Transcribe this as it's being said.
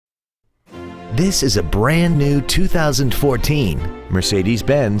This is a brand new 2014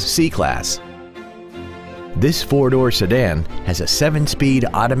 Mercedes-Benz C-Class. This four-door sedan has a 7-speed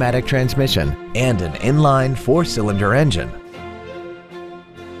automatic transmission and an inline 4-cylinder engine.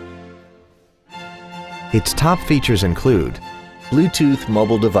 Its top features include Bluetooth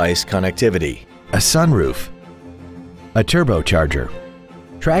mobile device connectivity, a sunroof, a turbocharger,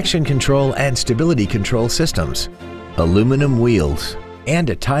 traction control and stability control systems, aluminum wheels,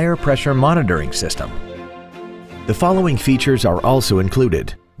 and a tire pressure monitoring system. The following features are also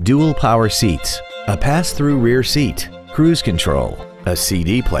included: dual power seats, a pass-through rear seat, cruise control, a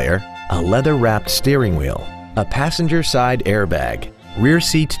CD player, a leather-wrapped steering wheel, a passenger side airbag, rear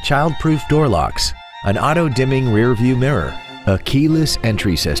seat child-proof door locks, an auto-dimming rear-view mirror, a keyless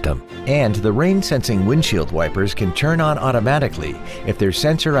entry system, and the rain-sensing windshield wipers can turn on automatically if their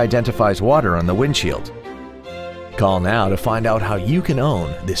sensor identifies water on the windshield. Call now to find out how you can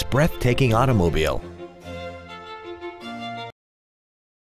own this breathtaking automobile.